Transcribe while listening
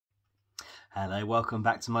Hello, welcome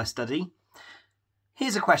back to my study.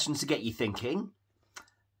 Here's a question to get you thinking.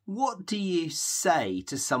 What do you say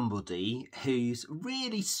to somebody who's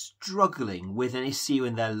really struggling with an issue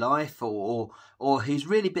in their life or who's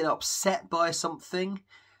really been upset by something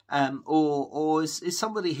or is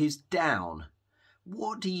somebody who's down?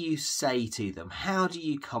 What do you say to them? How do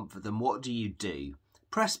you comfort them? What do you do?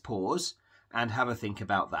 Press pause and have a think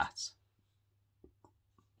about that.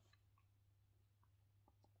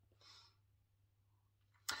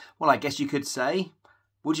 Well, I guess you could say,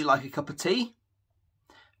 would you like a cup of tea?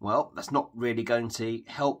 Well, that's not really going to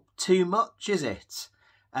help too much, is it?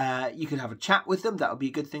 You could have a chat with them. That would be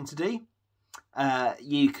a good thing to do.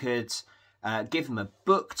 You could give them a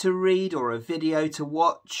book to read or a video to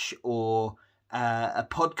watch or a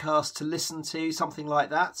podcast to listen to, something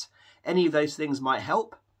like that. Any of those things might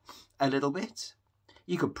help a little bit.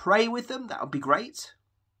 You could pray with them. That would be great.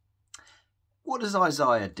 What does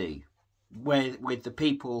Isaiah do with the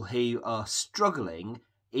people who are struggling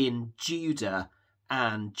in Judah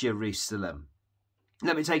and Jerusalem?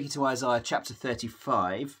 Let me take you to Isaiah chapter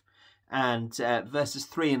 35 and verses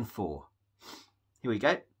 3 and 4. Here we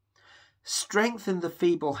go. Strengthen the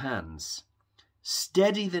feeble hands,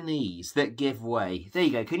 steady the knees that give way. There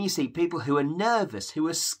you go. Can you see people who are nervous, who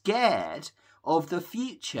are scared of the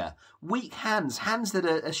future? Weak hands, hands that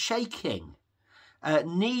are shaking,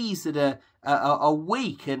 knees that are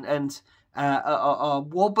weak and are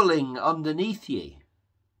wobbling underneath you.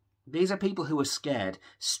 These are people who are scared.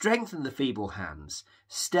 Strengthen the feeble hands,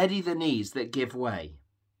 steady the knees that give way.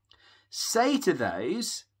 Say to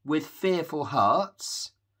those with fearful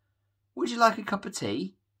hearts, would you like a cup of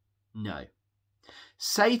tea? No.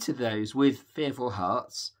 Say to those with fearful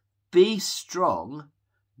hearts, be strong,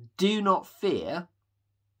 do not fear.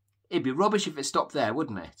 It'd be rubbish if it stopped there,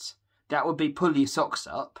 wouldn't it? That would be pull your socks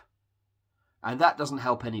up, and that doesn't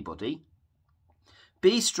help anybody.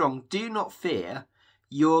 Be strong, do not fear,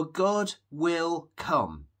 your God will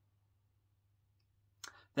come.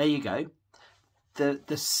 There you go.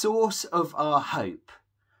 The source of our hope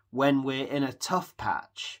when we're in a tough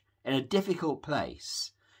patch, in a difficult place,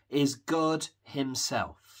 is God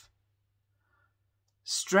himself.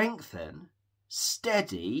 Strengthen,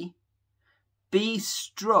 steady, be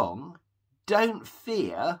strong, don't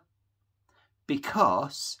fear,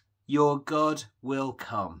 because your God will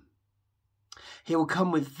come. He will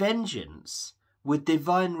come with vengeance, with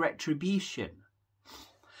divine retribution.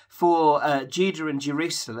 For Judah and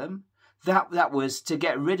Jerusalem, that was to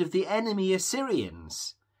get rid of the enemy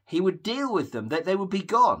Assyrians. He would deal with them, that they would be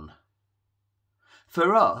gone.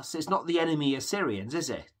 For us, it's not the enemy Assyrians, is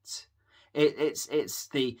it? It's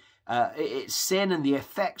sin and the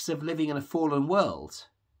effects of living in a fallen world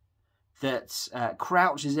that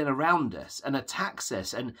crouches in around us and attacks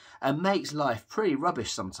us and makes life pretty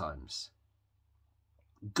rubbish sometimes.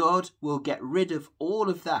 God will get rid of all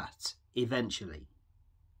of that eventually.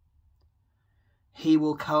 He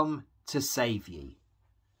will come to save you,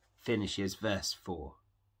 finishes verse 4.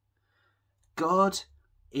 God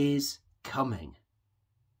is coming.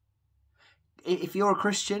 If you're a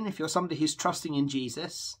Christian, if you're somebody who's trusting in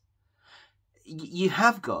Jesus, you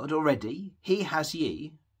have God already. He has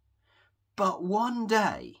you. But one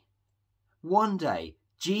day,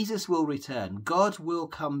 Jesus will return. God will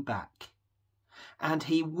come back. And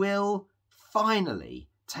he will finally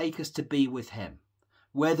take us to be with him,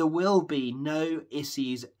 where there will be no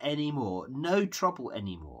issues anymore, no trouble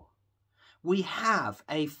anymore. We have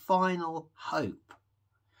a final hope,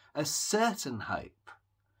 a certain hope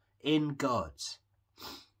in God.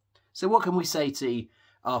 So what can we say to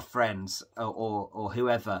our friends or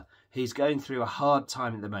whoever who's going through a hard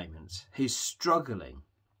time at the moment, who's struggling?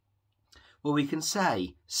 Well, we can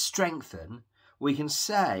say, strengthen. We can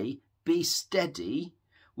say, be steady.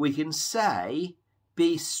 We can say,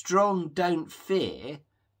 be strong, don't fear,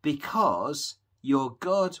 because your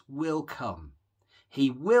God will come. He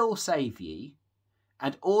will save you,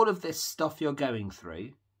 and all of this stuff you're going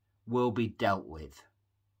through will be dealt with.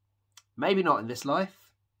 Maybe not in this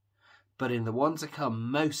life, but in the one to come,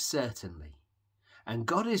 most certainly. And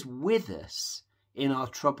God is with us in our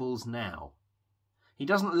troubles now. He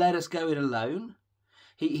doesn't let us go it alone.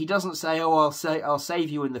 He doesn't say, oh, I'll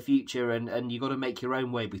save you in the future and you've got to make your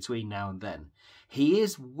own way between now and then. He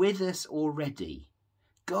is with us already.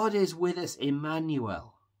 God is with us,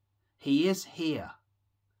 Emmanuel. He is here.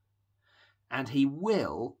 And he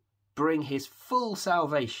will bring his full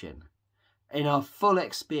salvation in our full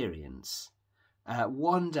experience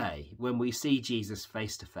one day when we see Jesus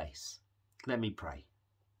face to face. Let me pray.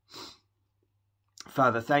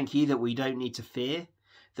 Father, thank you that we don't need to fear,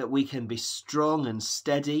 that we can be strong and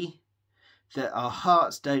steady, that our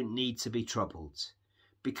hearts don't need to be troubled,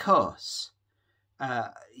 because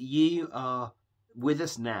you are with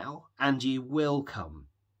us now and you will come.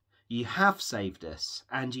 You have saved us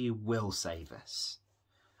and you will save us.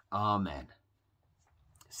 Amen.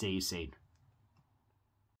 See you soon.